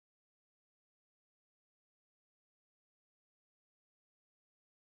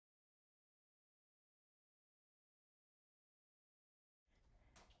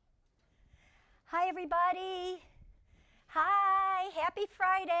Hi, everybody. Hi, happy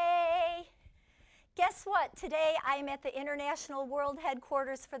Friday. Guess what? Today I'm at the International World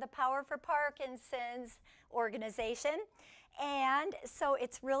Headquarters for the Power for Parkinsons organization. And so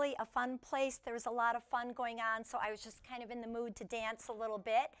it's really a fun place. There's a lot of fun going on, so I was just kind of in the mood to dance a little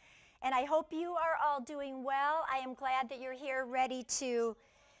bit. And I hope you are all doing well. I am glad that you're here ready to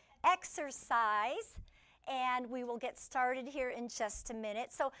exercise. And we will get started here in just a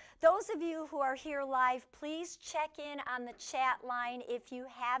minute. So those of you who are here live, please check in on the chat line if you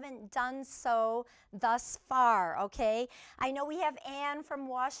haven't done so thus far, okay? I know we have Ann from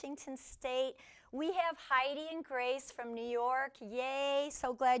Washington State. We have Heidi and Grace from New York. Yay,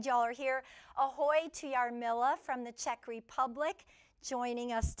 so glad y'all are here. Ahoy to Yarmila from the Czech Republic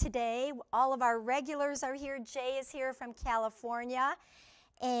joining us today. All of our regulars are here. Jay is here from California.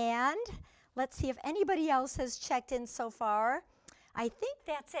 And let's see if anybody else has checked in so far. I think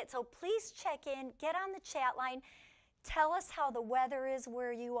that's it. So please check in, get on the chat line, tell us how the weather is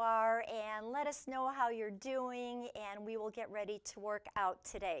where you are, and let us know how you're doing, and we will get ready to work out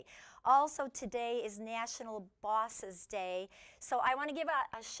today. Also, today is National Bosses Day, so I want to give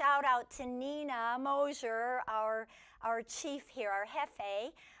a shout out to Nina Mosier, our chief here, our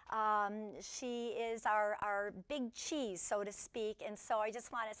jefe. She is our big cheese, so to speak, and so I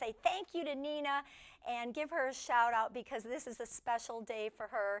just want to say thank you to Nina and give her a shout out because this is a special day for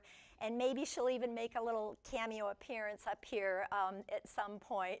her, and maybe she'll even make a little cameo appearance up here at some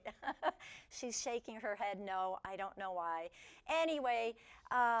point. She's shaking her head no, I don't know why. Anyway,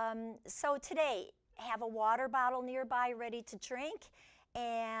 so today, have a water bottle nearby ready to drink,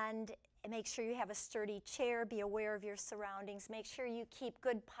 and make sure you have a sturdy chair. Be aware of your surroundings. Make sure you keep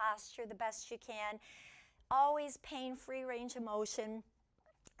good posture the best you can. Always pain-free range of motion.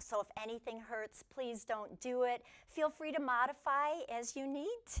 So if anything hurts, please don't do it. Feel free to modify as you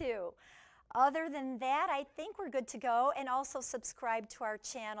need to. Other than that, I think we're good to go. And also subscribe to our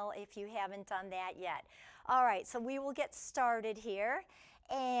channel if you haven't done that yet. All right, so we will get started here.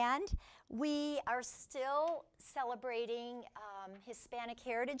 And we are still celebrating Hispanic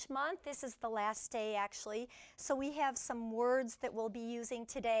Heritage Month. This is the last day, actually. So we have some words that we'll be using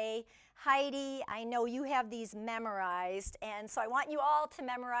today. Heidi, I know you have these memorized, and so I want you all to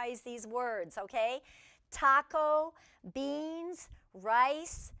memorize these words, okay? Taco, beans,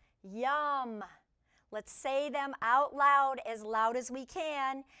 rice, yum. Let's say them out loud as we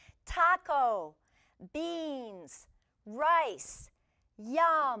can. Taco, beans, rice,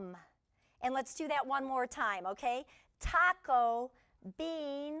 yum. And let's do that one more time, okay? Taco,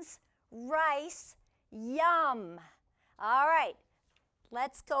 beans, rice, yum. All right,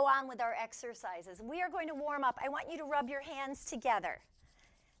 let's go on with our exercises. We are going to warm up. I want you to rub your hands together.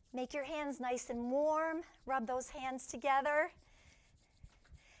 Make your hands nice and warm. Rub those hands together.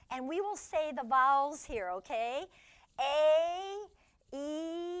 And we will say the vowels here, okay? A,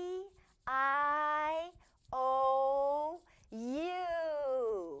 E, I, O,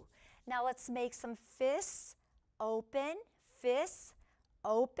 U. Now let's make some fists. Open, fists,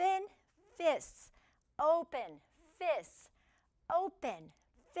 open, fists, open, fists, open,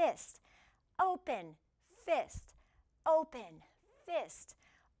 fist, open, fist, open, fist,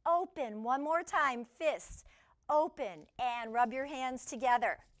 open. One more time, fist, open, and rub your hands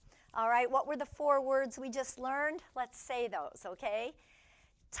together. All right, what were the 4 words we just learned? Let's say those, okay?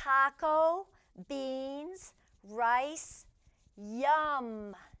 Taco, beans, rice,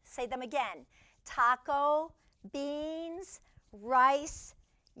 yum. Say them again. Taco, beans, rice,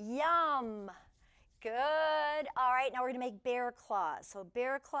 yum. Good. All right, now we're going to make bear claws. So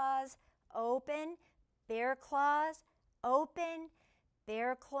bear claws, open, bear claws, open,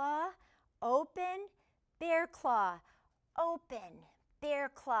 bear claw, open, bear claw, open, bear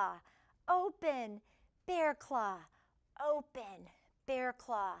claw, open, bear claw, open, bear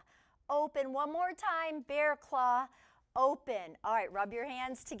claw, open. One more time, bear claw, open. All right, rub your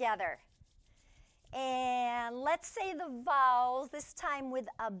hands together. And let's say the vowels, this time with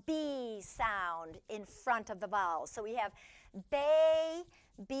a B sound in front of the vowels. So we have bay,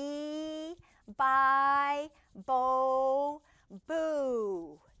 bee, bye, bo,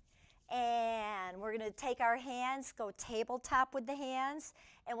 boo. And we're going to take our hands, go tabletop with the hands,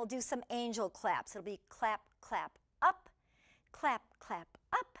 and we'll do some angel claps. It'll be clap, clap, up, clap, clap,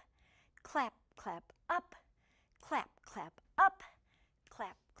 up, clap, clap, up, clap, clap, up,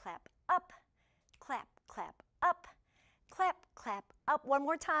 clap, clap, up, clap, clap, up, clap, clap, up. One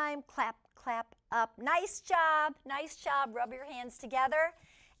more time, clap, clap, up. Nice job, nice job. Rub your hands together.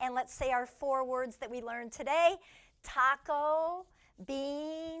 And let's say our 4 words that we learned today. Taco,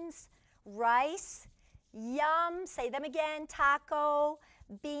 beans, rice, yum. Say them again. Taco,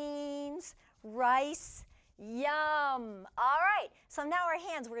 beans, rice, yum. All right, so now our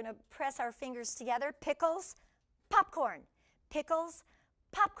hands, we're going to press our fingers together. Pickles, popcorn, pickles,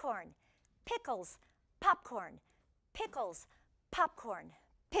 popcorn, pickles, popcorn, pickles, popcorn,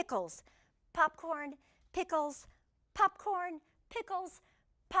 pickles, popcorn, pickles, popcorn, pickles,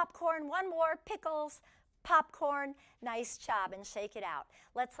 popcorn. One more, pickles, popcorn. Nice job, and shake it out.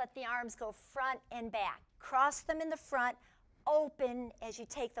 Let's let the arms go front and back. Cross them in the front, open as you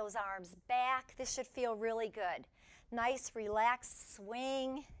take those arms back. This should feel really good. Nice, relaxed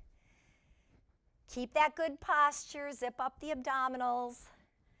swing. Keep that good posture. Zip up the abdominals.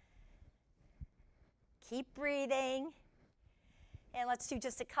 Keep breathing. And let's do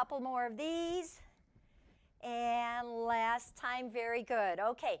just a couple more of these. And last time, very good.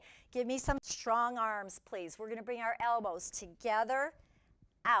 Okay, give me some strong arms, please. We're going to bring our elbows together,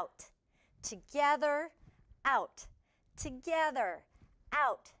 out, together, out, together,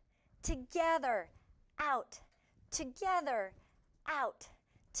 out, together, out, together, out,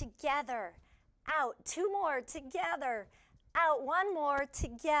 together, out. Two more, together, out. One more,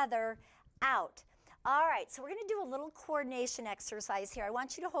 together, out. All right, so we're going to do a little coordination exercise here. I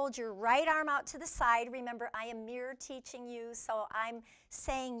want you to hold your right arm out to the side. Remember, I am mirror teaching you, so I'm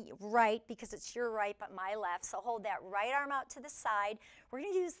saying right because it's your right but my left. So hold that right arm out to the side. We're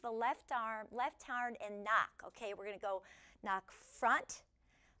going to use the left arm and knock. Okay, we're going to go knock front,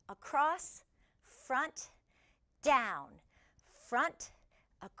 across, front, down, front,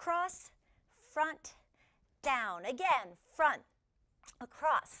 across, front, down. Again, front,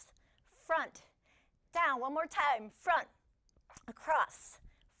 across, front, down. One more time. Front, across,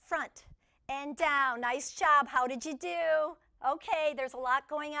 front, and down. Nice job. How did you do? Okay, there's a lot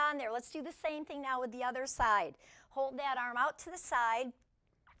going on there. Let's do the same thing now with the other side. Hold that arm out to the side.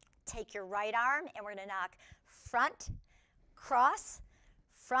 Take your right arm, and we're going to knock front, cross,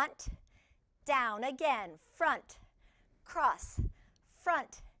 front, down. Again, front, cross,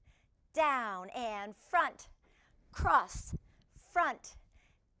 front, down, and front, cross, front,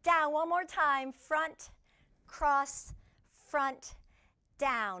 down. One more time. Front, cross, front,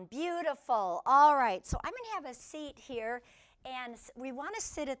 down. Beautiful. All right, so I'm going to have a seat here, and we want to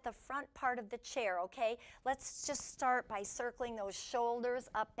sit at the front part of the chair, okay? Let's just start by circling those shoulders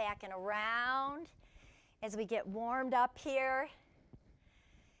up, back, and around as we get warmed up here.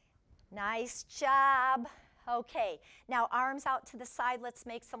 Nice job. Okay, now arms out to the side. Let's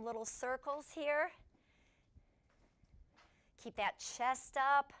make some little circles here. Keep that chest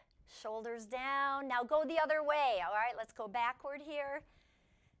up, shoulders down. Now go the other way. All right, let's go backward here.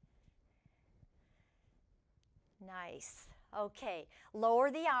 Nice. Okay,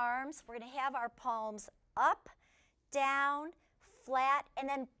 lower the arms. We're going to have our palms up, down, flat, and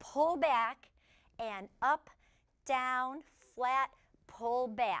then pull back, and up, down, flat, pull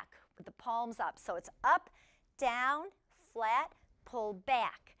back with the palms up. So it's up, down, flat, pull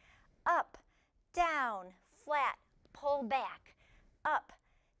back, up, down, flat, pull back, up,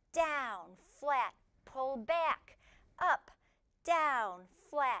 down, flat, pull back, up, down,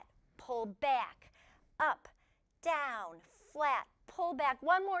 flat, pull back, up, down, flat, pull back.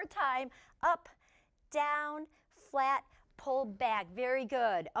 One more time, up, down, flat, pull back. Very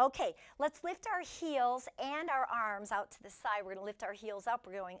good. Okay, let's lift our heels and our arms out to the side. We're going to lift our heels up.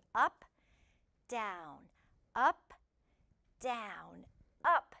 We're going up, down, up, down,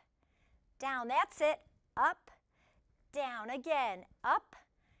 up, down. That's it. Up, down. Again, up,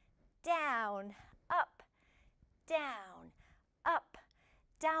 down, up, down, up,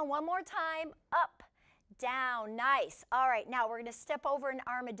 down. One more time, up, down. Nice. All right, now we're going to step over an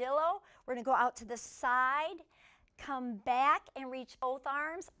armadillo. We're going to go out to the side, come back and reach both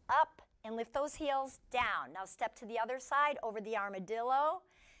arms up and lift those heels down. Now step to the other side over the armadillo,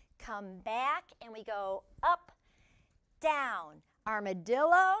 come back, and we go up, down,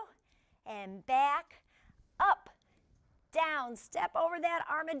 armadillo, and back, up, down. Step over that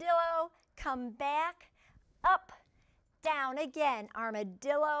armadillo, come back, up, down again,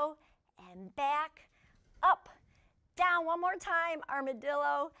 armadillo, and back, up, down. One more time,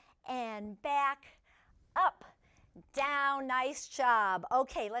 armadillo, and back, up, down. Nice job.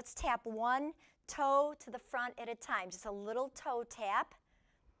 Okay, let's tap one toe to the front at a time, just a little toe tap.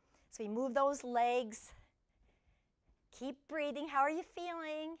 So we move those legs. Keep breathing. How are you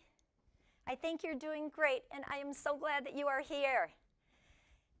feeling? I think you're doing great, and I am so glad that you are here.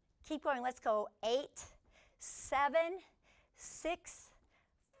 Keep going. Let's go. 8, 7, 6,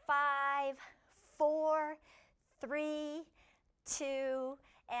 5, 4, 3, 2,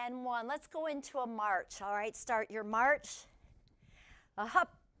 and 1. Let's go into a march. All right, start your march. A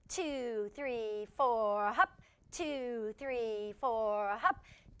hop, 2, 3, 4, hop, 2, 3, 4, hop,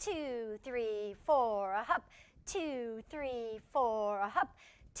 2, 3, 4, a hop, 2, 3, 4, a hop,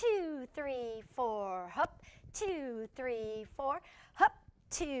 2, 3, 4, hop, 2, 3, 4, hop,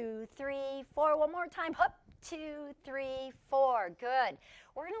 2, 3, 4. One more time, hop, 2, 3, 4. Good.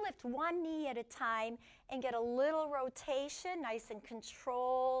 We're going to lift one knee at a time and get a little rotation, nice and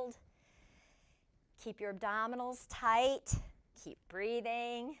controlled. Keep your abdominals tight. Keep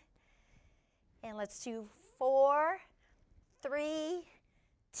breathing. And let's do 4, 3,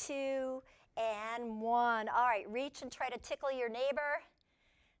 2, and 1. All right, reach and try to tickle your neighbor.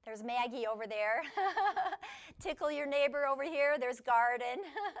 There's Maggie over there. Tickle your neighbor over here. There's Garden.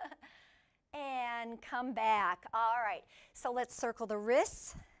 And come back. All right, so let's circle the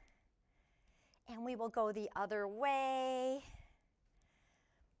wrists. And we will go the other way.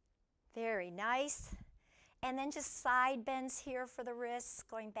 Very nice. And then just side bends here for the wrists,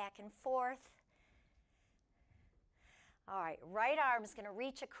 going back and forth. All right, right arm is going to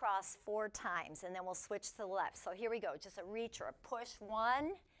reach across 4 times, and then we'll switch to the left. So here we go, just a reach or a push.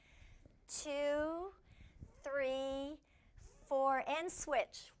 1, 2, 3, 4, and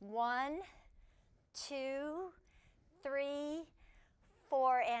switch. 1, 2, 3,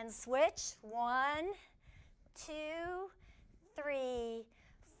 4, and switch. 1, 2, 3,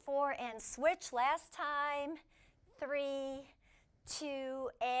 4, and switch. Last time. 3, 2,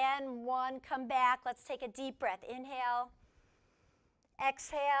 and 1. Come back. Let's take a deep breath. Inhale.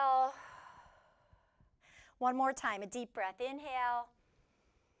 Exhale. One more time. A deep breath. Inhale.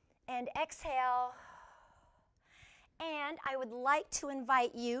 And exhale. And I would like to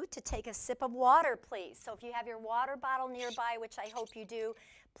invite you to take a sip of water, please. So if you have your water bottle nearby, which I hope you do,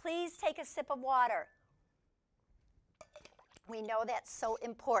 please take a sip of water. We know that's so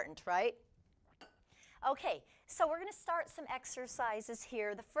important, right? Okay, so we're going to start some exercises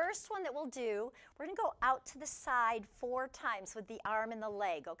here. The first one that we'll do, we're going to go out to the side 4 times with the arm and the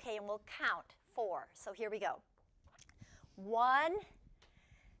leg, okay? And we'll count 4. So here we go. 1,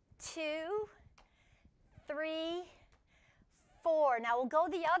 2, 3, 4. Now we'll go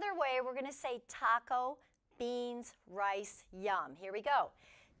the other way. We're going to say taco, beans, rice, yum. Here we go.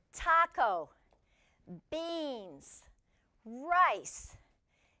 Taco, beans, rice,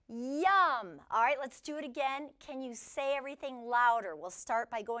 yum. All right, let's do it again. Can you say everything louder? We'll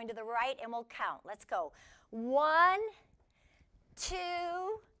start by going to the right and we'll count. Let's go. 1, 2,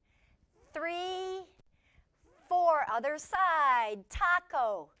 3, 4. Other side.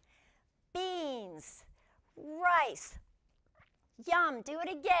 Taco, beans, rice, yum. Do it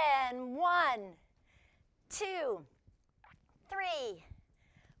again. 1, 2, 3,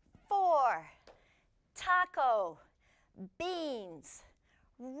 4. Taco, beans,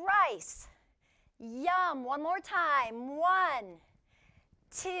 rice, yum. One more time. 1,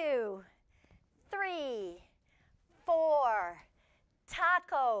 2, 3, 4.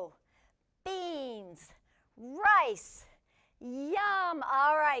 Taco, beans, rice, yum.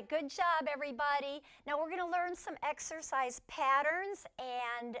 All right, good job, everybody. Now we're going to learn some exercise patterns,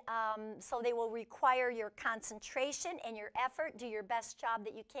 and so they will require your concentration and your effort. Do your best job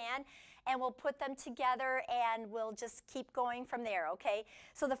that you can, and we'll put them together, and we'll just keep going from there, okay?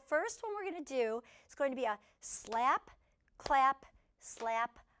 So the first one we're going to do is going to be a slap, clap,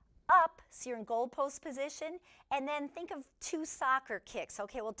 slap, up. So you're in goalpost position, and then think of 2 soccer kicks,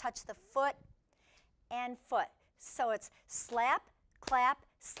 okay? We'll touch the foot and foot. So it's slap, clap,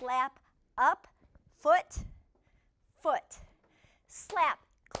 slap, up, foot, foot. Slap,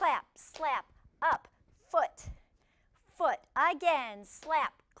 clap, slap, up, foot, foot. Again,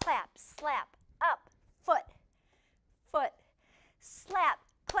 slap, clap, slap, up, foot, foot. Slap,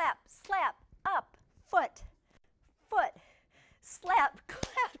 clap, slap, up, foot, foot. Slap,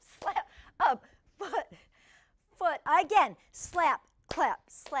 clap, slap, up, foot, foot. Again, slap, clap,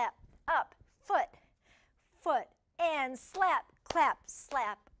 slap, up, foot, foot. And slap, clap,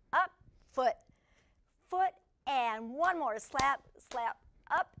 slap, up, foot, foot. And one more, slap, slap,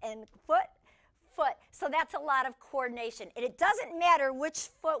 up, and foot, foot. So that's a lot of coordination. And it doesn't matter which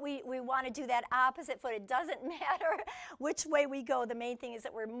foot we want to do that opposite foot. It doesn't matter which way we go. The main thing is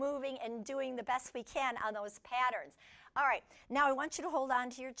that we're moving and doing the best we can on those patterns. All right, now I want you to hold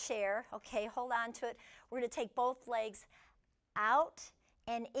on to your chair. Okay, hold on to it. We're going to take both legs out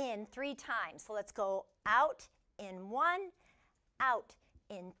and in 3 times. So let's go out in 1, out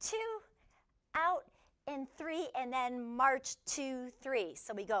in 2, out in 3, and then march 2, 3.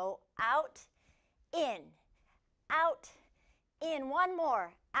 So we go out, in, one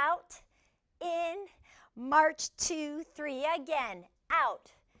more, out, in, march 2, 3. Again,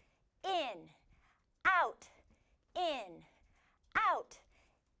 out, in,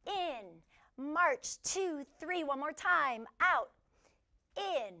 march 2, 3. One more time, out,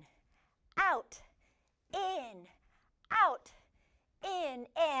 in, out, in, out, in,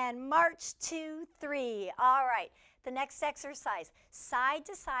 and march, 2, 3. All right, the next exercise, side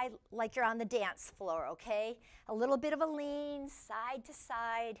to side like you're on the dance floor, okay? A little bit of a lean, side to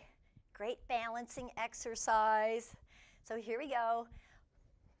side. Great balancing exercise. So here we go.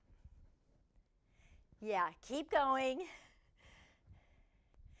 Yeah, keep going.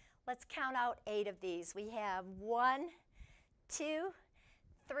 Let's count out 8 of these. We have 1, 2,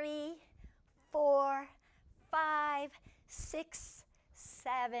 3, 4, 5, 6,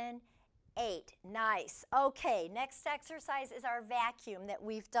 7, 8. Nice. Okay, next exercise is our vacuum that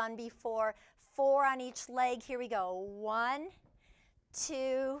we've done before. 4 on each leg. Here we go. 1,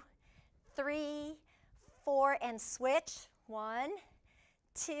 2, 3, 4, and switch. 1,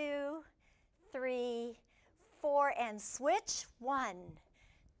 2, 3, 4, and switch. 1,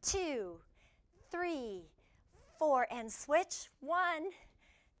 2, 3, 4, and switch. 1,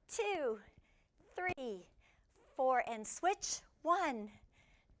 2, 3, 4, and switch. 1,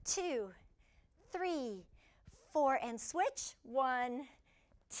 2, 3, 4, and switch. 1,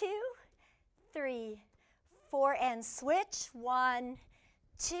 2, 3, 4, and switch. 1,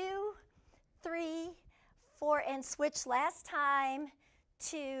 2, 3, 4, and switch. Last time.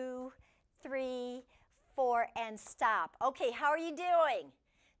 2, 3, 4, and stop. Okay, how are you doing?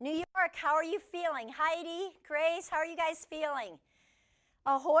 New York, how are you feeling? Heidi, Grace, how are you guys feeling?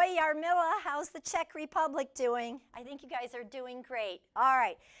 Ahoy, Yarmila, how's the Czech Republic doing? I think you guys are doing great. All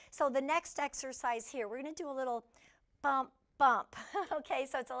right, so the next exercise here, we're going to do a little bump, bump. Okay,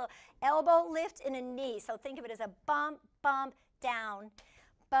 so it's a little elbow lift and a knee. So think of it as a bump, bump, down,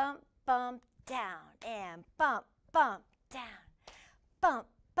 bump, bump, down, and bump, bump, down, bump,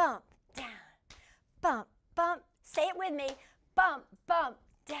 bump, down, bump, bump. Say it with me. Bump, bump,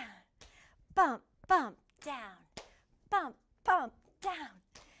 down, bump, bump, down, bump, bump, down,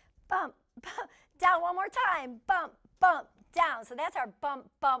 bump, bump, down. One more time. Bump, bump, down. So that's our bump,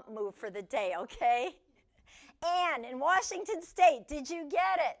 bump move for the day, okay? Ann in Washington State, did you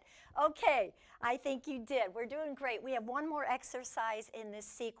get it? Okay, I think you did. We're doing great. We have one more exercise in this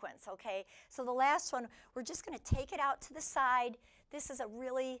sequence, okay? So the last one, we're just going to take it out to the side. This is a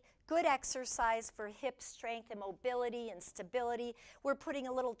really good exercise for hip strength and mobility and stability. We're putting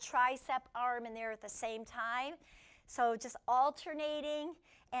a little tricep arm in there at the same time. So just alternating,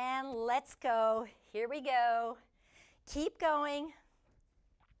 and let's go. Here we go. Keep going.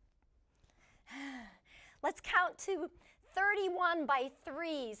 Let's count to 31 by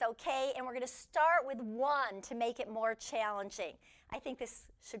 3s, okay? And we're going to start with 1 to make it more challenging. I think this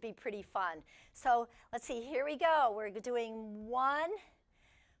should be pretty fun. So let's see, here we go. We're doing 1,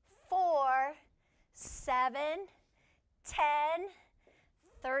 4, 7, 10,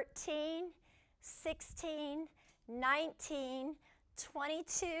 13, 16, 19,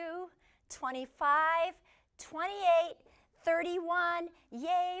 22, 25, 28, 31.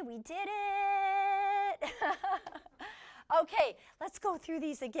 Yay, we did it. Okay, let's go through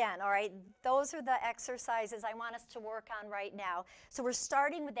these again, all right? Those are the exercises I want us to work on right now. So we're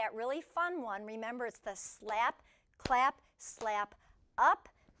starting with that really fun one. Remember, it's the slap, clap, slap, up,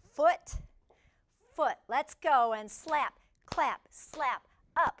 foot, foot. Let's go, and slap, clap, slap,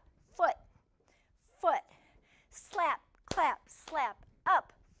 up, foot, foot. Slap, clap, slap,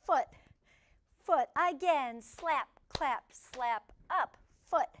 up, foot, foot. Again, slap, clap, slap, up,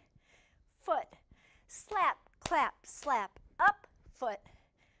 foot, foot. Slap, clap, slap, up, foot,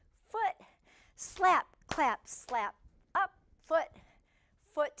 foot. Slap, clap, slap, up, foot,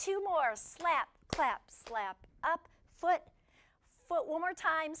 foot. 2 more. Slap, clap, slap, up, foot, foot. One more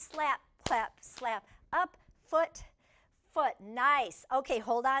time. Slap, clap, slap, up, foot, foot. Nice. Okay,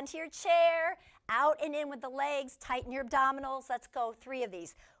 hold on to your chair. Out and in with the legs. Tighten your abdominals. Let's go 3 of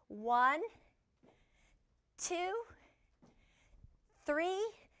these. 1, 2, 3,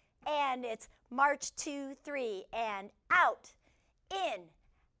 and it's march, 2, 3, and out, in,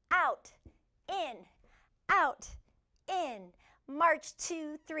 out, in, out, in. March,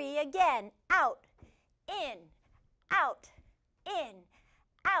 2, 3, again. Out, in, out, in,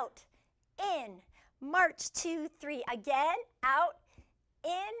 out, in. March, 2, 3, again. Out,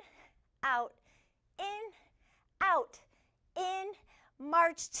 in, out, in, out, in.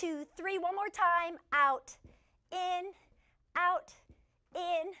 March, 2, 3. One more time. Out, in, out,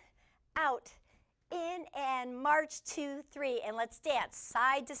 in, out, in, and march, 2, 3. And let's dance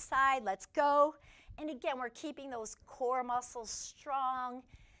side to side. Let's go. And again, we're keeping those core muscles strong.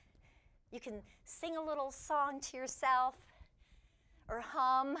 You can sing a little song to yourself or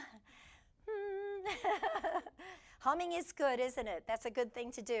hum. Humming is good, isn't it? That's a good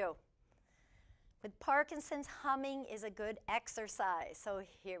thing to do. With Parkinson's, humming is a good exercise. So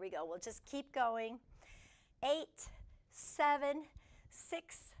here we go. We'll just keep going. 8, 7,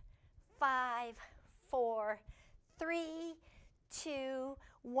 6, 5, 4, 3, 2,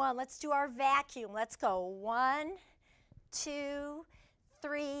 1. Let's do our vacuum. Let's go. 1, 2,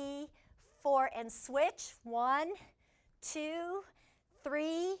 3, 4, and switch. 1, 2,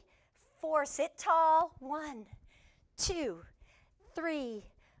 3, 4. Sit tall. 1, 2, 3,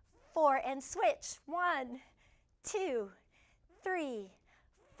 4, and switch. 1, 2, 3,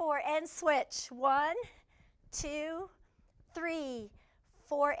 4, and switch. 1, 2, 3,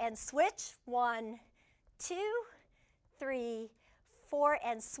 4, and switch. 1, 2, 3, 4,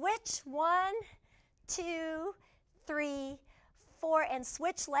 and switch. 1, 2, 3, 4, and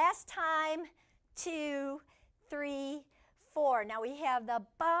switch. Last time. 2, 3, 4. Now we have the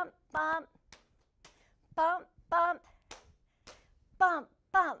bump, bump, bump, bump, bump,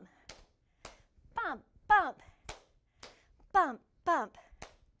 bump, bump, bump, bump, bump,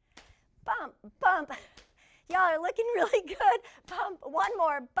 bump, bump. Y'all are looking really good. Bump, one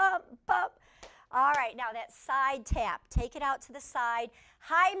more, bump, bump. All right, now that side tap, take it out to the side.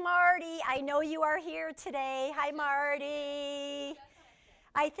 Hi, Marty. I know you are here today. Hi, Marty.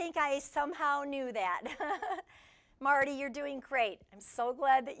 I think I somehow knew that. Marty, you're doing great. I'm so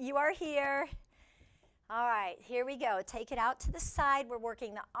glad that you are here. All right, here we go. Take it out to the side. We're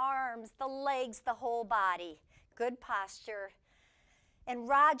working the arms, the legs, the whole body. Good posture. And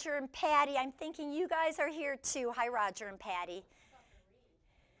Roger and Patty, I'm thinking you guys are here too. Hi, Roger and Patty.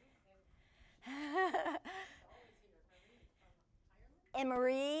 And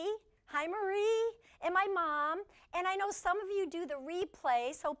Marie. Hi, Marie. And my mom. And I know some of you do the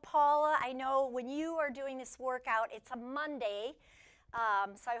replay. So Paula, I know when you are doing this workout, it's a Monday.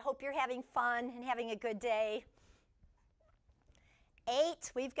 So I hope you're having fun and having a good day.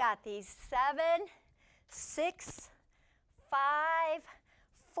 8, we've got these. 7, 6, 5,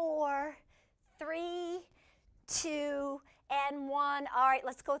 4, 3, 2, and 1. All right,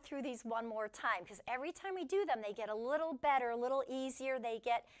 let's go through these one more time, because every time we do them, they get a little better, a little easier. They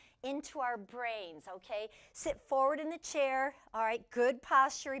get into our brains, okay? Sit forward in the chair. All right, good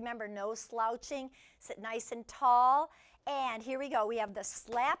posture. Remember, no slouching. Sit nice and tall. And here we go. We have the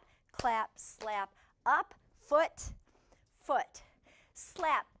slap, clap, slap, up, foot, foot.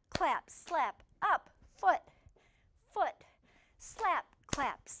 Slap, clap, slap, up, foot, foot. Slap,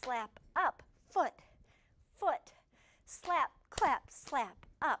 clap, slap, up, foot, foot. Slap, clap, slap,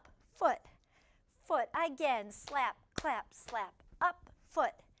 up, foot, foot. Again, slap, clap, slap, up,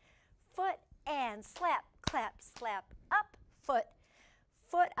 foot, foot. And slap, clap, slap, up, foot,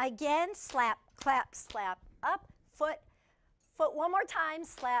 foot. Again, slap, clap, slap, up, foot, foot. One more time.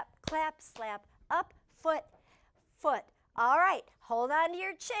 Slap, clap, slap, up, foot, foot. All right, hold on to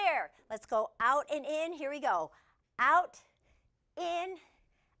your chair. Let's go out and in. Here we go. Out, in,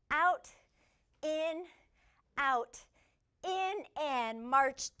 out, in, out, in, and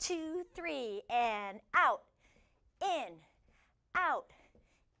march 2, 3, and out, in, out,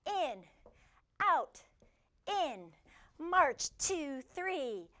 in, out, in, march 2,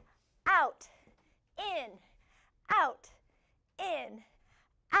 3, out, in, out, in,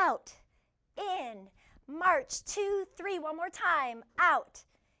 out, in, march 2, 3, one more time, out,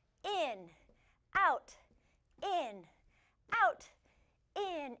 in, out, in, out,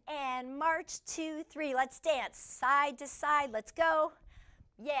 in, and march 2, 3. Let's dance side to side. Let's go.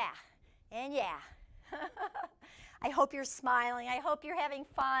 Yeah, and yeah. I hope you're smiling. I hope you're having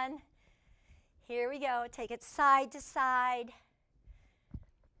fun. Here we go. Take it side to side.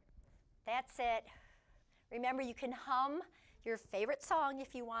 That's it. Remember, you can hum your favorite song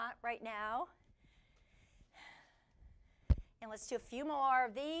if you want right now. And let's do a few more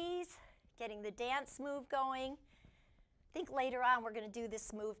of these, getting the dance move going. I think later on we're going to do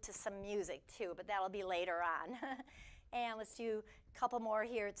this move to some music too, but that'll be later on. And let's do a couple more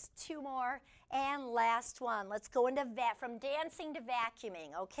here. It's 2 more. And last one. Let's go into from dancing to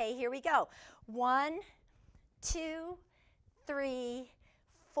vacuuming. Okay, here we go. 1, 2, 3,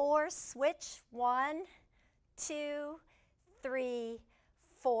 4. Switch. 1, 2, 3,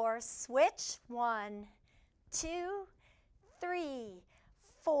 4. Switch. 1, 2, 3,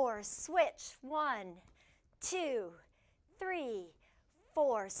 4. Switch. 1, 2, 3,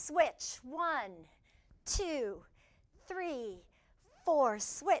 4. Switch. 1, 2, 3, 4.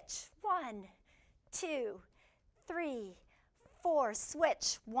 Switch. 1, 2, 3, 4.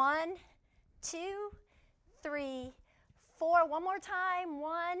 Switch. 1, 2, 3, 4. One more time.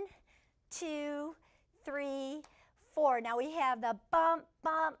 1, 2, 3, 4. Now we have the bump,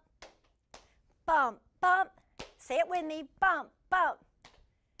 bump, bump, bump. Say it with me. Bump, bump,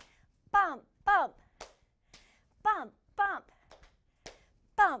 bump, bump, bump, bump,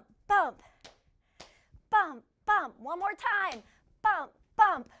 bump, bump, bump, bump. One more time. Bump,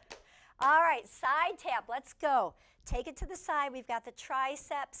 bump. All right, side tap. Let's go. Take it to the side. We've got the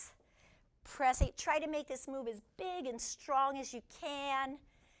triceps. Press it. Try to make this move as big and strong as you can.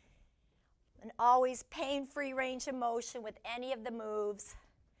 And always pain-free range of motion with any of the moves.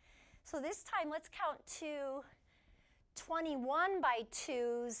 So this time, let's count to 21 by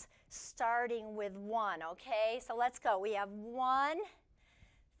 2s, starting with 1, okay? So let's go. We have 1,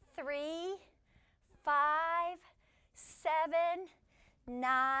 3, 5, 7,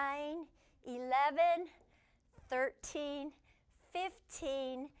 9, 11, 13,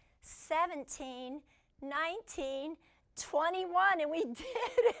 15, 17, 19, 21, and we did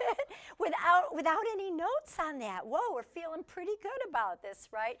it without any notes on that. Whoa, we're feeling pretty good about this,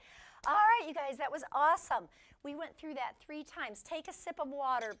 right? All right, you guys, that was awesome. We went through that 3 times. Take a sip of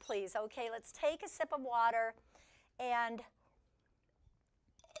water, please. Okay, let's take a sip of water, and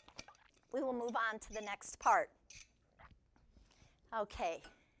we will move on to the next part. Okay.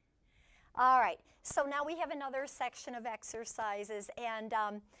 All right, so now we have another section of exercises, and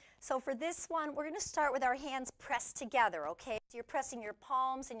so for this one, we're going to start with our hands pressed together, okay? So you're pressing your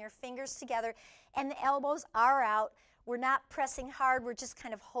palms and your fingers together, and the elbows are out. We're not pressing hard, we're just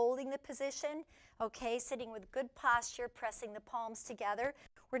kind of holding the position, okay? Sitting with good posture, pressing the palms together.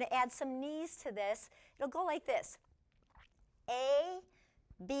 We're going to add some knees to this. It'll go like this. A,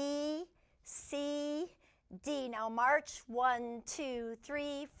 B, C, D. Now march 1, 2,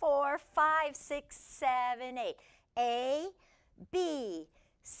 3, 4, 5, 6, 7, 8. A, B,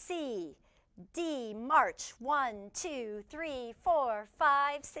 C, D. March 1, 2, 3, 4,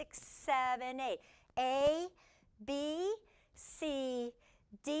 5, 6, 7, 8. A, B, C,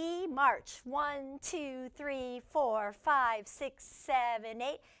 D. March 1, 2, 3, 4, 5, 6, 7,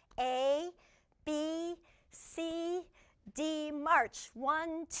 8. A, B, C, D. March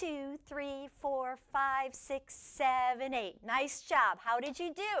 1, 2, 3, 4, 5, 6, 7, 8. Nice job. How did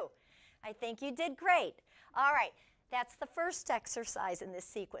you do? I think you did great. All right, that's the first exercise in this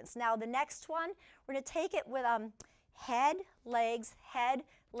sequence. Now the next one, we're going to take it with head, legs,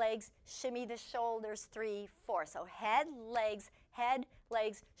 shimmy the shoulders, 3, 4. So head, legs,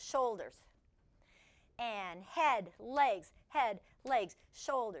 shoulders. And head, legs,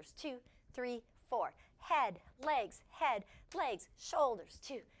 shoulders, 2, 3, 4. Head, legs, shoulders,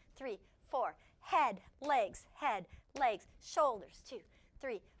 2, 3, 4. Head, legs, shoulders, 2,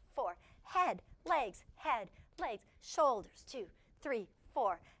 3, 4. Head, legs, shoulders, 2, 3,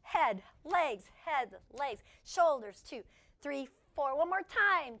 4. Head, legs, shoulders, 2, 3, 4. One more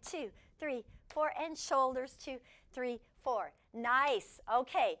time. 2, 3, 4. And shoulders, 2, 3, 4. Nice.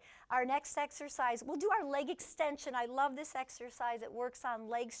 Okay. Our next exercise, we'll do our leg extension. I love this exercise. It works on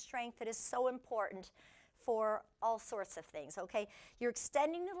leg strength. It is so important for all sorts of things, okay? You're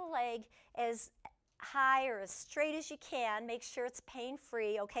extending the leg as high or as straight as you can. Make sure it's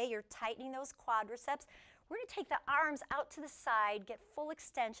pain-free, okay? You're tightening those quadriceps. We're going to take the arms out to the side, get full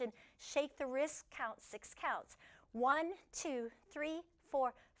extension, shake the wrists, count 6 counts. 1, 2, 3,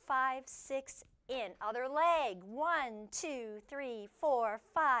 4, 5, 6, in. Other leg. 1, 2, 3, 4,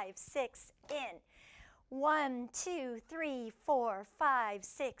 5, 6, in. 1, 2, 3, 4, 5,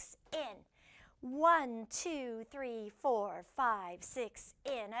 6, in. 1, 2, 3, 4, 5, 6,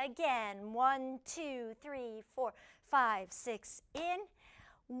 in. Again. 1, 2, 3, 4, 5, 6, in.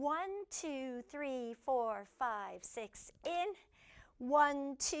 1, 2, 3, 4, 5, 6, in.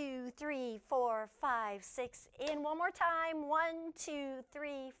 1, 2, 3, 4, 5, 6, in. One more time. 1, 2,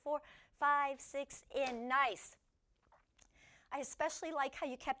 3, 4, 5, 6, in. Nice. I especially like how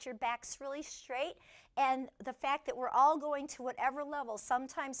you kept your backs really straight and the fact that we're all going to whatever level.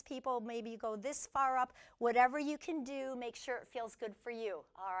 Sometimes people maybe go this far up. Whatever you can do, make sure it feels good for you,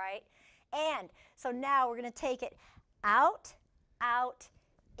 all right? And so now we're going to take it out, out,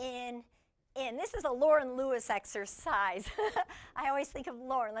 in, in. This is a Lauren Lewis exercise. I always think of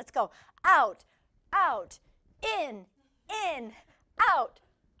Lauren. Let's go. Out, out, in, out,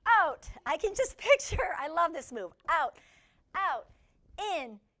 out. I can just picture, I love this move. Out, out,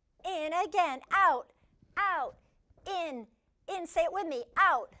 in, again. Out, out, in. Say it with me.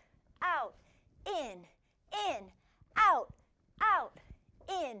 Out, out, in, out, out,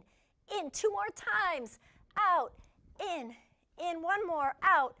 in. 2 more times. Out, in. One more.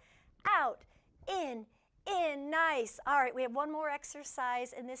 Out, out, in. Nice. All right, we have one more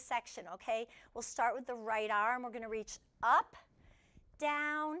exercise in this section, okay? We'll start with the right arm. We're going to reach up,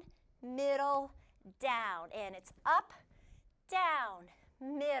 down, middle, down. And it's up, down,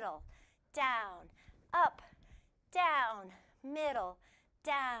 middle, down, up, down, middle,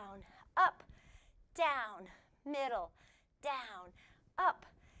 down, up, down, middle, down, up,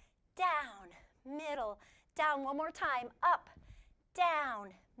 down, middle, down. One more time, up, down,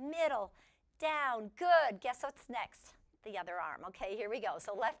 middle, down. Good. Guess what's next? The other arm. Okay, here we go.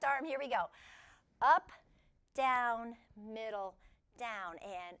 So left arm, here we go. Up, down, middle, down,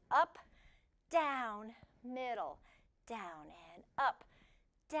 and up, down, middle, down, and up,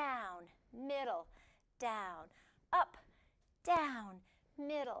 down, middle, down, up, down,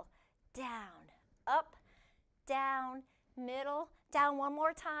 middle, down, up, down, middle, down. One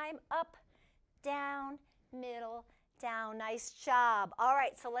more time, up, down, middle, down. Nice job. All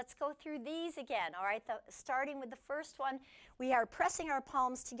right, so let's go through these again. All right, starting with the first one, we are pressing our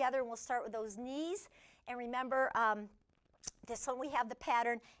palms together, and we'll start with those knees. And remember, this one we have the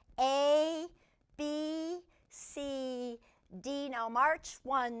pattern A, B, C, D. Now march.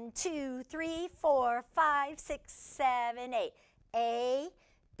 1, 2, 3, 4, 5, 6, 7, 8. A,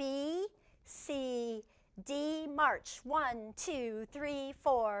 B, C, D. March. 1, 2, 3,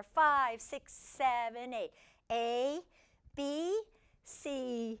 4, 5, 6, 7, 8. A, B,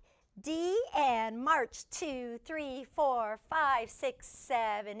 C, D, and march. 2, 3, 4, 5, 6,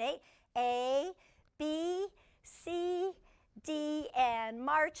 7, 8. A, B, C, D, and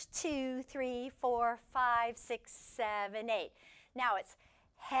march. 2, 3, 4, 5, 6, 7, 8. Now it's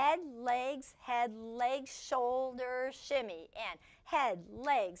head, legs, shoulder, shimmy, and head,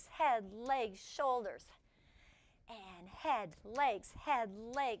 legs, shoulders, and head, legs,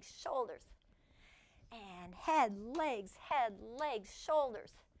 shoulders, and head, legs,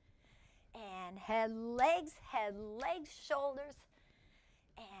 shoulders, and head, legs, shoulders,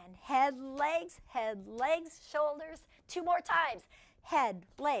 and head, legs, shoulders. 2 more times. Head,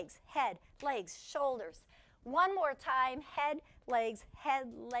 legs, shoulders. One more time. Head, legs,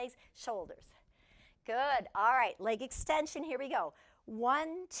 shoulders. Good. All right. Leg extension. Here we go.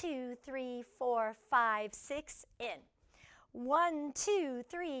 1, 2, 3, 4, 5, 6, in. 1, 2,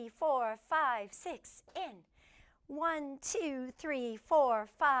 3, 4, 5, 6, in. 1, 2, 3, 4,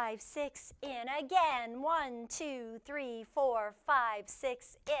 5, 6, in. Again. 1, 2, 3, 4, 5,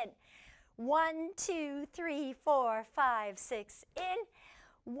 6, in. 1, 2, 3, 4, 5, 6, in.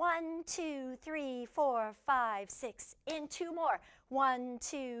 1, 2, 3, 4, 5, 6, in. 2 more. 1,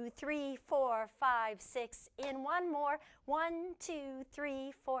 2, 3, 4, 5, 6, in. 1 more. 1, 2,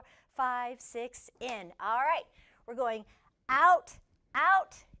 3, 4, 5, 6, in. All right. We're going out,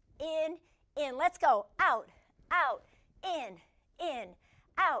 out, in, in. Let's go. Out, out, in,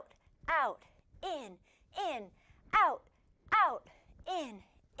 out, out, in, out, out, in,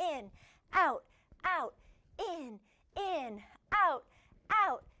 out, out, in, out,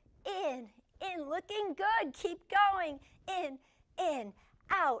 out, in. Looking good. Keep going. In,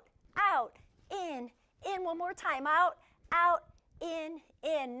 out, out, in. One more time. Out, out, in.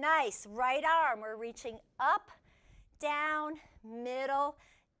 Nice. Right arm. We're reaching up, down, middle,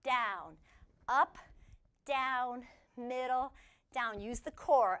 down. Up, down, middle, down. Use the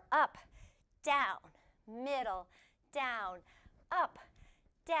core. Up, down, middle, down. Up,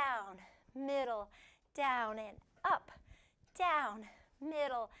 down, middle, down, and up, down,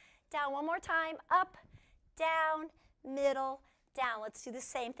 middle, down. One more time. Up, down, middle, down. Let's do the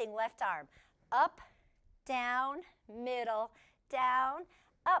same thing. Left arm. Up, down, middle, down.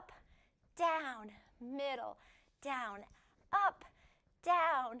 Up, down, middle, down. Up,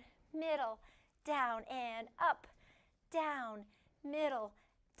 down, middle, down, and up, down, middle,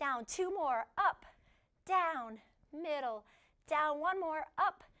 down. 2 more. Up, down, middle, down. 1 more.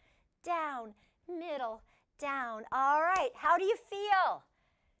 Up, down, middle, down. All right. How do you feel?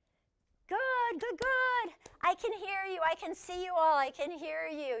 Good, good, good. I can hear you. I can see you all. I can hear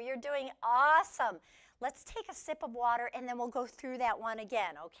you. You're doing awesome. Let's take a sip of water, and then we'll go through that one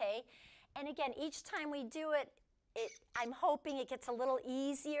again, okay? And again, each time we do it, I'm hoping it gets a little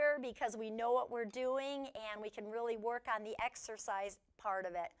easier because we know what we're doing, and we can really work on the exercise part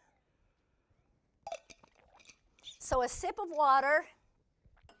of it. So a sip of water.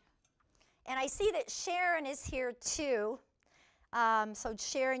 And I see that Sharon is here too. So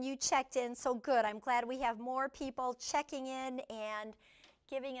Sharon, you checked in, so good. I'm glad we have more people checking in and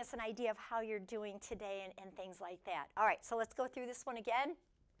giving us an idea of how you're doing today and things like that. All right, so let's go through this one again.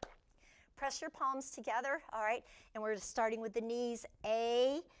 Press your palms together, all right? And we're starting with the knees.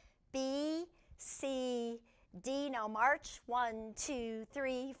 A, B, C, D. Now march. 1, 2,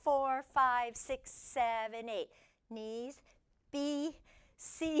 3, 4, 5, 6, 7, 8. Knees. B,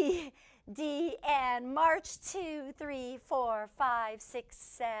 C, D, and march. 2, 3, 4, 5, 6,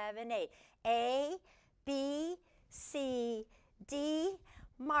 7, 8. A, B, C, D,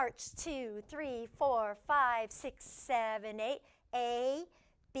 march. 2, 3, 4, 5, 6, 7, 8. A,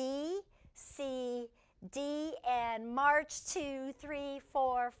 B, C, D, and march. 2, 3,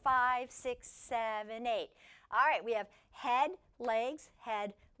 4, 5, 6, 7, 8. All right, we have head, legs,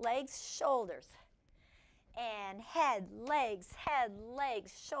 shoulders. And head, legs,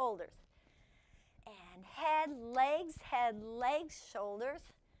 shoulders. And head, legs, shoulders.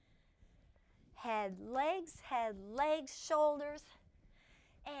 Head, legs, shoulders.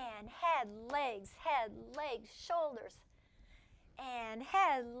 And head, legs, shoulders. And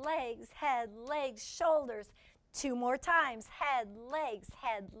head, legs, shoulders. 2 more times. Head, legs,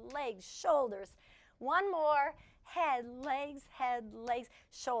 shoulders. 1 more. Head, legs,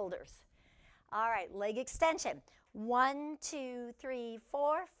 shoulders. All right, leg extension. 1, 2, 3,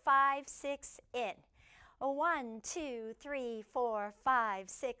 4, 5, 6, in. 1, 2, 3, 4, 5,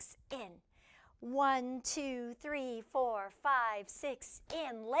 6, in. 1, 2, 3, 4, 5, 6,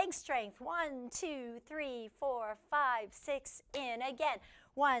 in. Leg strength. 1, 2, 3, 4, 5, 6, in. Again.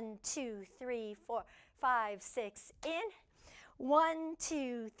 1, 2, 3, 4, 5, 6, in. 1,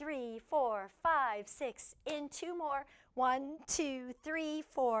 2, 3, 4, 5, 6, in. 2 more. 1, 2, 3,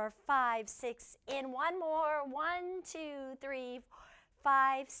 4, 5, 6, in. 1 more. 1, 2, 3, 4,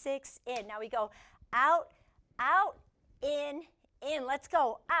 5, 6, in. Now we go out, out, in, in. Let's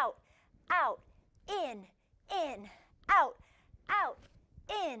go out, out, in, out, out,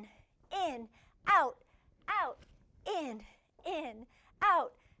 in, out, out, in,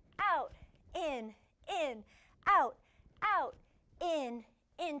 out, out, in, out, out, in.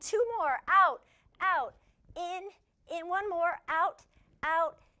 2 more. Out, out, in. 1 more. Out,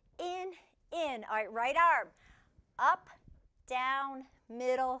 out, in. All right, right arm. Up, down,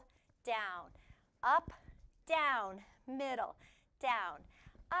 middle, down. Up, down, middle, down.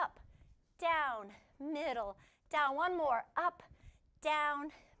 Up, down, middle, down. 1 more. Up,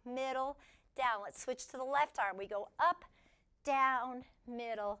 down, middle, down. Let's switch to the left arm. We go up, down,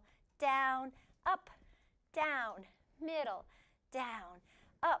 middle, down. Up, down, middle, down.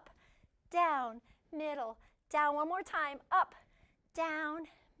 Up, down, middle, down. 1 more time. Up, down,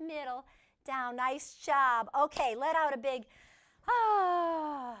 middle, down. Nice job. Okay, let out a big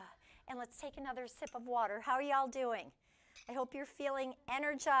ah. And let's take another sip of water. How are y'all doing? I hope you're feeling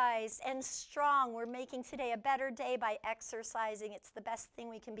energized and strong. We're making today a better day by exercising. It's the best thing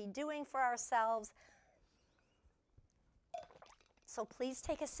we can be doing for ourselves. So please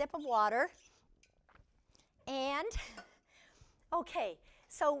take a sip of water. And, okay,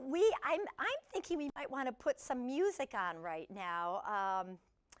 so I'm thinking we might want to put some music on right now.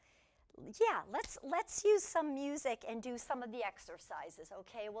 Yeah, let's use some music and do some of the exercises,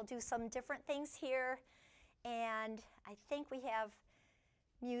 okay? We'll do some different things here. And I think we have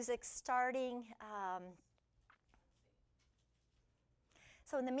music starting.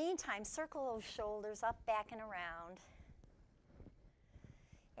 So in the meantime, circle those shoulders up, back, and around.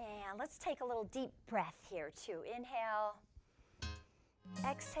 And let's take a little deep breath here too. Inhale,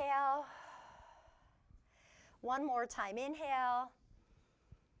 exhale. 1 more time. Inhale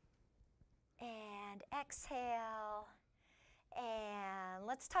and exhale. And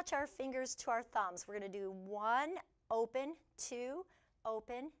let's touch our fingers to our thumbs. We're going to do 1, open, 2,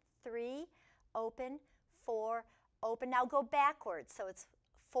 open, 3, open, 4, open. Now go backwards. So it's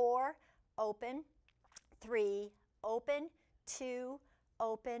 4, open, 3, open, 2,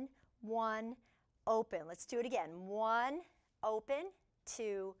 open, 1, open. Let's do it again. 1, open,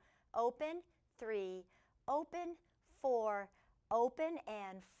 2, open, 3, open, 4, open,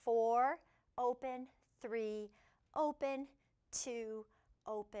 and 4, open, 3, open, 2,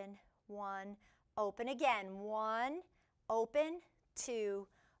 open, 1, open. Again, 1, open, 2,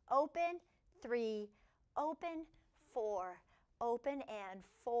 open, 3, open, 4, open, and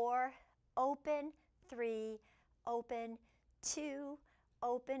 4, open, 3, open, 2,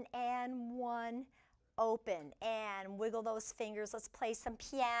 open, and 1, open. And wiggle those fingers. Let's play some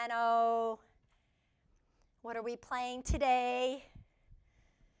piano. What are we playing today?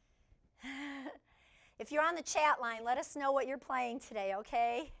 If you're on the chat line, let us know what you're playing today,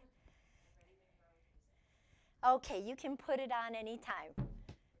 okay? Okay, you can put it on anytime.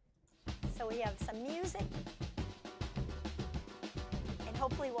 So we have some music, and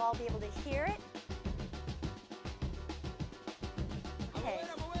hopefully we'll all be able to hear it. Okay.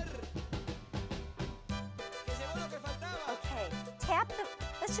 Okay,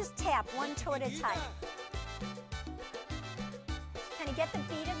 let's just tap 1 toe at a time. Kind of get the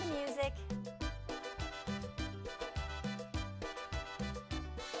beat of the music.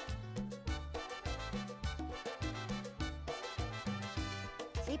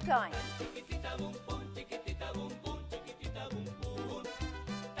 Keep going.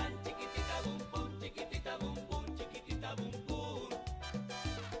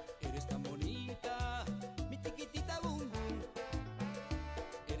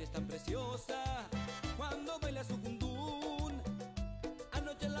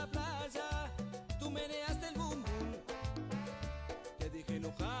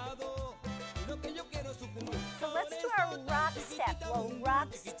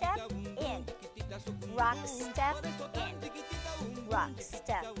 rock, step, in, rock,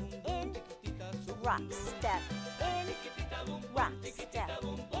 step, in, rock, step, in, rock, step,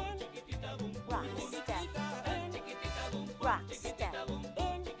 in, rock, step, in, rock, step,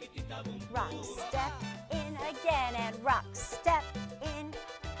 in, rock, step, in again, and rock, step, in,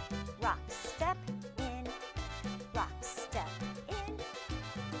 rock, step, in, rock, step, in,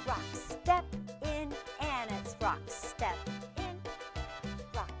 rock, step, in, and it's rock, step, in,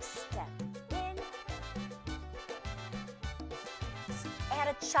 rock, step, in.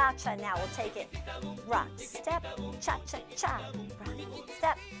 Add a cha-cha now, we'll take it. Rock, step, cha-cha-cha, rock,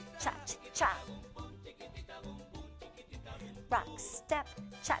 step, cha-cha-cha. Rock, step,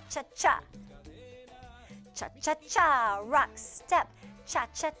 cha-cha-cha. Cha-cha-cha, rock, step,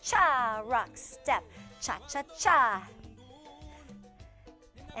 cha-cha-cha, rock, step, cha-cha-cha.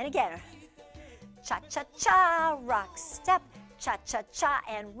 And again, cha-cha-cha, rock, step, cha-cha-cha,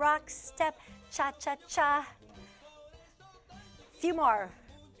 and rock, step, cha-cha-cha. Few more.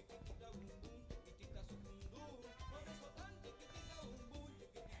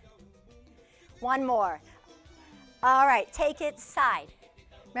 One more. All right, take it side.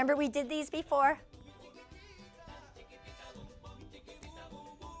 Remember we did these before?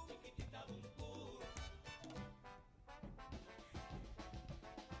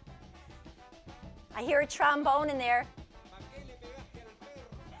 I hear a trombone in there.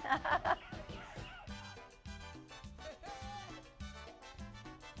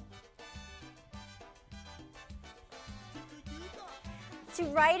 Let's do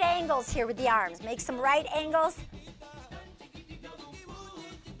right angles here with the arms. Make some right angles.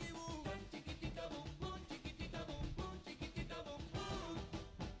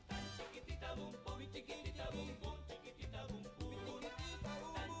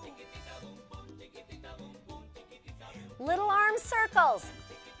 Little arm circles.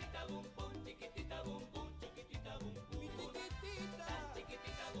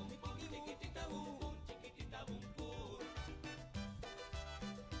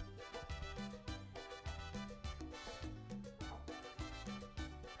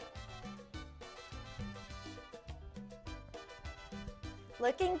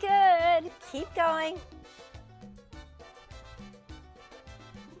 Looking good. Keep going.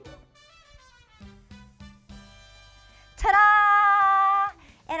 Ta-da!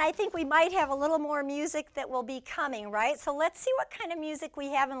 And I think we might have a little more music that will be coming, right? So let's see what kind of music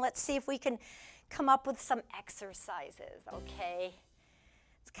we have, and let's see if we can come up with some exercises, okay?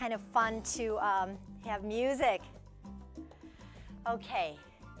 It's kind of fun to have music. Okay,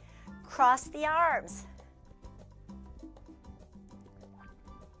 cross the arms.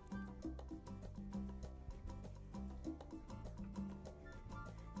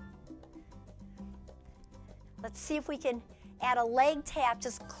 Let's see if we can add a leg tap.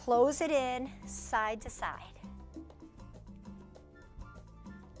 Just close it in side to side.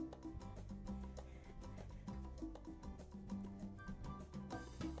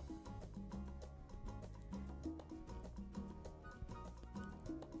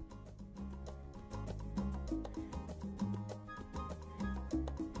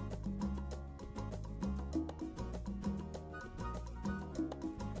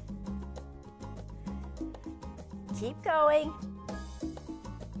 Keep going.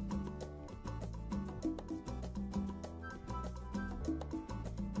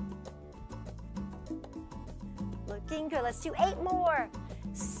 Looking good. Let's do 8 more.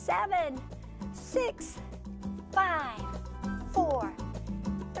 7, 6, 5, 4,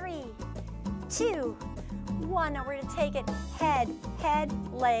 3, 2, 1. Now we're going to take it head, head,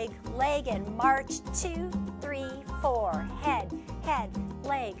 leg, leg, and march. 2, 3, 4. Head, head,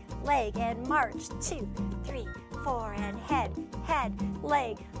 leg, leg, and march. 2, 3, 4, and head, head,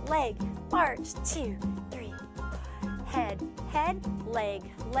 leg, leg, march. 2, 3, head, head, leg,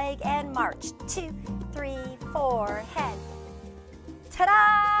 leg, and march. 2, 3, 4, head.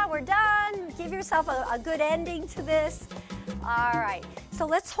 Ta-da! We're done. Give yourself a good ending to this. All right, so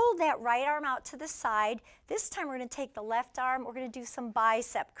let's hold that right arm out to the side. This time we're going to take the left arm. We're going to do some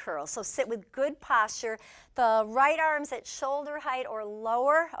bicep curls. So sit with good posture. The right arm's at shoulder height or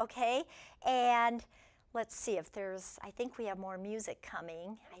lower, okay? And let's see if there's, I think we have more music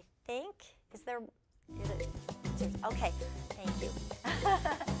coming. I think, is it, okay, thank you.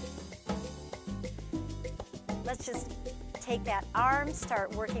 Let's just take that arm,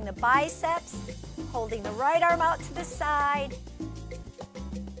 start working the biceps, holding the right arm out to the side.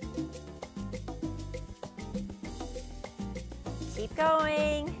 Keep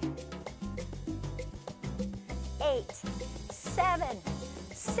going. 8, 7,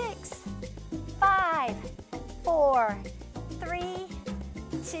 6, 5, 4, 3,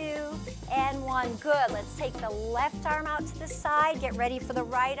 2, and 1. Good. Let's take the left arm out to the side. Get ready for the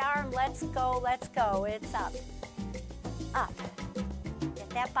right arm. Let's go, let's go. It's up. Up. Get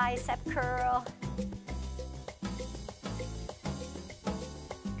that bicep curl.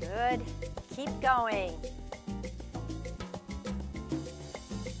 Good. Keep going.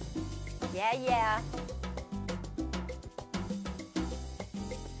 Yeah, yeah.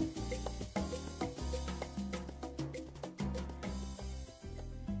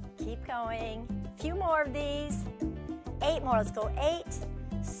 Keep going. A few more of these. 8 more. Let's go. 8,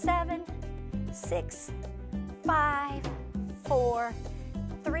 7, 6, 5, 4,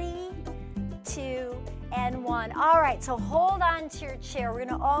 3, 2, and 1. All right, so hold on to your chair. We're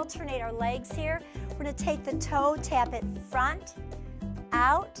going to alternate our legs here. We're going to take the toe, tap it front,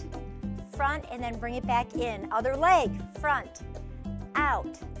 out, front, and then bring it back in. Other leg, front,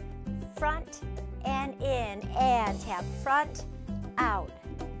 out, front, and in. And tap front, out,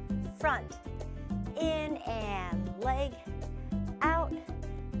 front, in, and leg, out,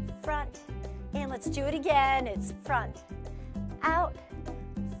 front, in. Let's do it again. It's front, out,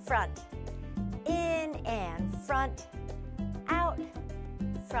 front, in, and front, out,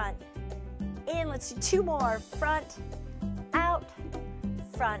 front, in. Let's do 2 more. Front, out,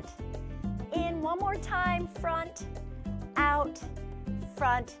 front, in. One more time. Front, out,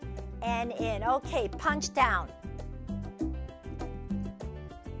 front, and in. Okay, punch down.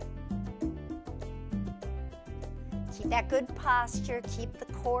 Keep that good posture. Keep the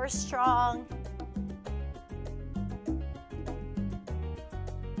core strong.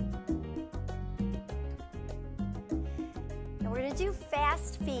 And we're going to do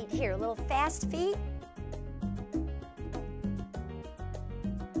fast feet here. A little fast feet.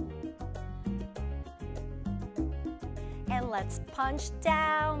 And let's punch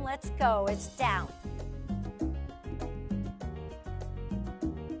down. Let's go. It's down.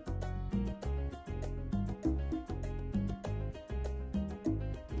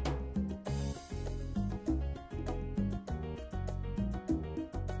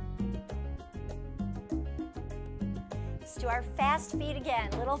 Let's do our fast feet again.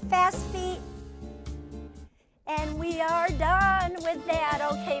 Little fast feet. And we are done with that.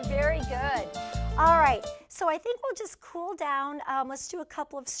 Okay, very good. All right, so I think we'll just cool down. Let's do a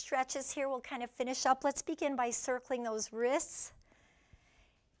couple of stretches here. We'll kind of finish up. Let's begin by circling those wrists.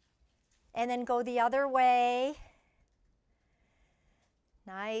 And then go the other way.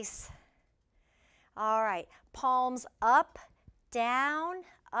 Nice. All right, palms up, down,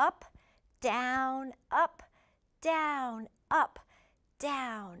 up, down, up, down, up,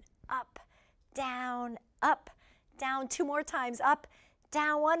 down, up, down, up, down. 2 more times. Up,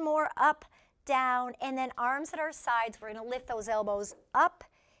 down. 1 more. Up, down. And then arms at our sides. We're going to lift those elbows up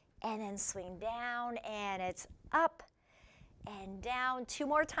and then swing down. And it's up and down. 2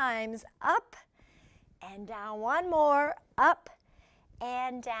 more times. Up and down. 1 more. Up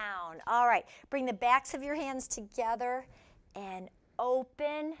and down. All right. Bring the backs of your hands together and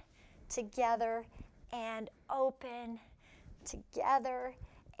open, together, and open, together,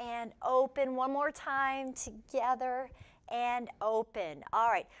 and open. 1 more time, together, and open. All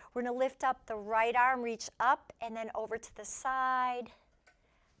right, we're going to lift up the right arm, reach up, and then over to the side,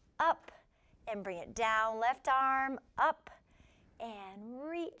 up, and bring it down. Left arm, up, and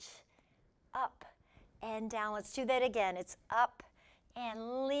reach, up, and down. Let's do that again. It's up,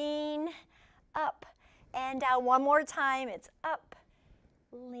 and lean, up, and down. 1 more time. It's up,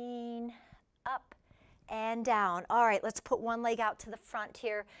 lean, up, and down. All right, let's put one leg out to the front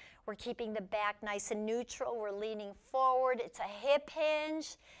here. We're keeping the back nice and neutral. We're leaning forward. It's a hip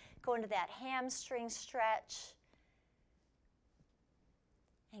hinge. Go into that hamstring stretch.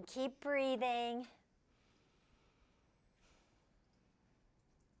 And keep breathing.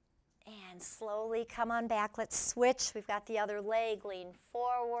 And slowly come on back. Let's switch. We've got the other leg. Lean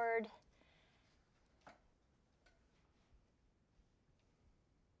forward.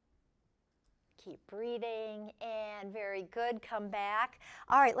 Keep breathing, and very good. Come back.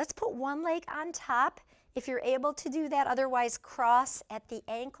 All right, let's put one leg on top if you're able to do that. Otherwise, cross at the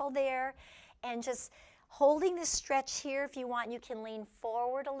ankle there, and just holding this stretch here. If you want, you can lean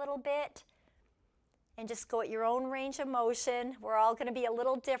forward a little bit and just go at your own range of motion. We're all going to be a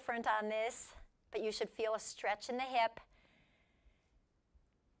little different on this, but you should feel a stretch in the hip.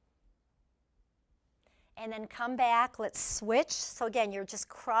 And then come back. Let's switch. So again, you're just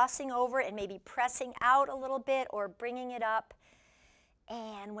crossing over and maybe pressing out a little bit or bringing it up.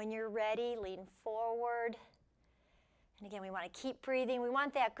 And when you're ready, lean forward. And again, we want to keep breathing. We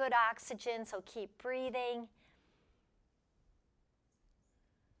want that good oxygen, so keep breathing.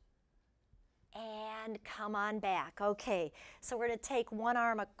 and come on back. Okay, so we're going to take one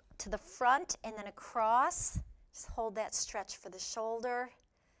arm to the front and then across. Just hold that stretch for the shoulder.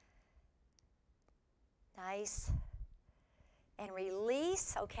 Nice. And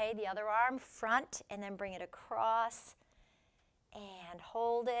release. Okay, the other arm front and then bring it across and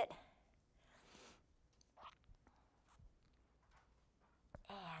hold it.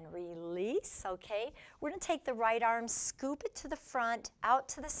 And release. Okay, we're going to take the right arm, scoop it to the front, out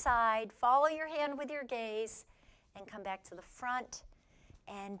to the side, follow your hand with your gaze, and come back to the front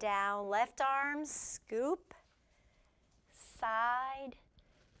and down. Left arm, scoop, side,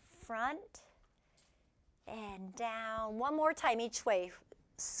 front, and down. One more time each way.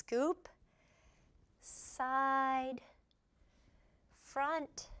 Scoop, side,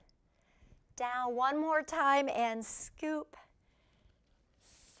 front, down. One more time and scoop,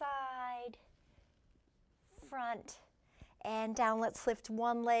 side, front, and down. Let's lift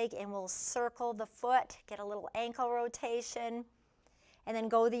one leg and we'll circle the foot, get a little ankle rotation, and then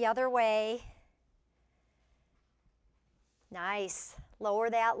go the other way. Nice.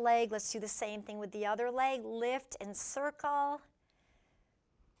 Lower that leg. Let's do the same thing with the other leg. Lift and circle.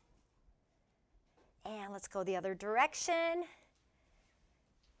 And let's go the other direction.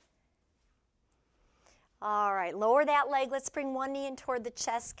 All right, lower that leg. Let's bring one knee in toward the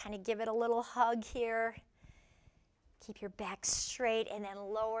chest, kind of give it a little hug here. Keep your back straight and then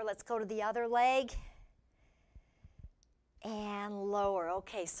lower. Let's go to the other leg. And lower.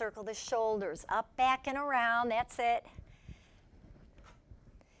 Okay, circle the shoulders, up, back, and around. That's it.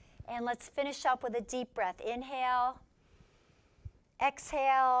 And let's finish up with a deep breath. Inhale,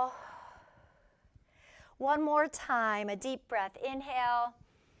 exhale. One more time, a deep breath. Inhale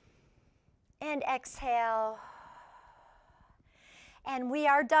and exhale. And we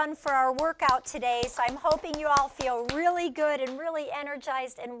are done for our workout today, so I'm hoping you all feel really good and really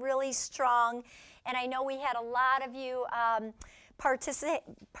energized and really strong. And I know we had a lot of you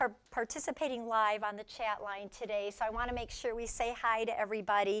participating live on the chat line today, so I want to make sure we say hi to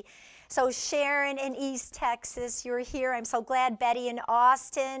everybody. So Sharon in East Texas, you're here. I'm so glad. Betty in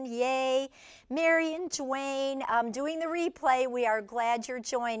Austin, yay. Mary and Dwayne doing the replay. We are glad you're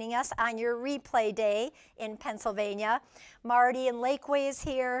joining us on your replay day in Pennsylvania. Marty in Lakeway is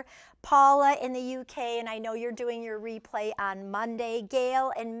here. Paula in the UK, and I know you're doing your replay on Monday.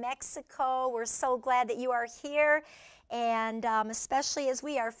 Gail in Mexico, we're so glad that you are here. And especially as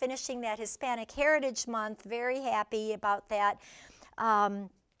we are finishing that Hispanic Heritage Month, very happy about that.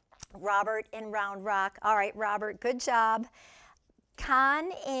 Robert in Round Rock. All right, Robert, good job.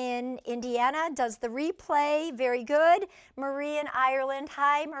 Con in Indiana does the replay. Very good. Marie in Ireland.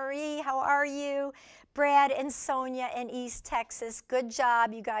 Hi, Marie. How are you? Brad and Sonia in East Texas. Good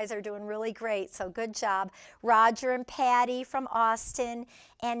job. You guys are doing really great, so good job. Roger and Patty from Austin.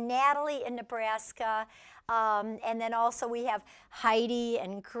 And Natalie in Nebraska. And then also we have Heidi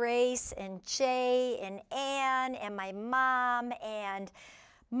and Grace and Jay and Ann and my mom and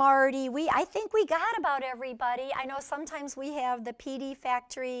Marty. I think we got about everybody. I know sometimes we have the PD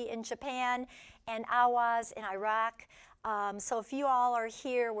factory in Japan and Awaz in Iraq. So if you all are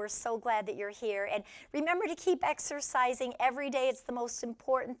here, we're so glad that you're here. And remember to keep exercising every day. It's the most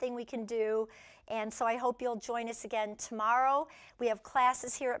important thing we can do. And so I hope you'll join us again tomorrow. We have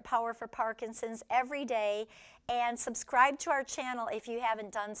classes here at Power for Parkinson's every day. And subscribe to our channel if you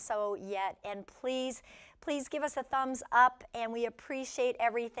haven't done so yet. And please give us a thumbs up. And we appreciate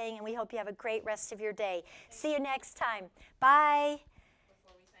everything. And we hope you have a great rest of your day. See you next time. Bye.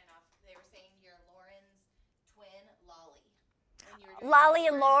 Before we sign off, they were saying you're Lauren's twin, Lolly. Lolly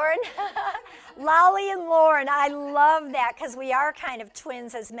and Lauren. Lolly and Lauren. I love that because we are kind of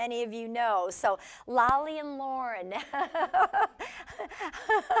twins, as many of you know. So Lolly and Lauren.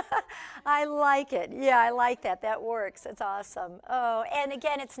 I like it. Yeah, I like that. That works. It's awesome. Oh, and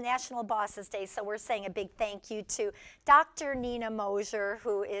again, it's National Bosses Day, so we're saying a big thank you to Dr. Nina Mosier,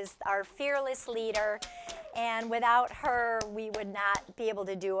 who is our fearless leader. And without her, we would not be able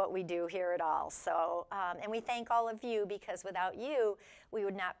to do what we do here at all. So, and we thank all of you, because without you, we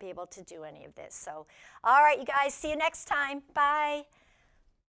would not be able to do any of this. So, all right, you guys, see you next time. Bye.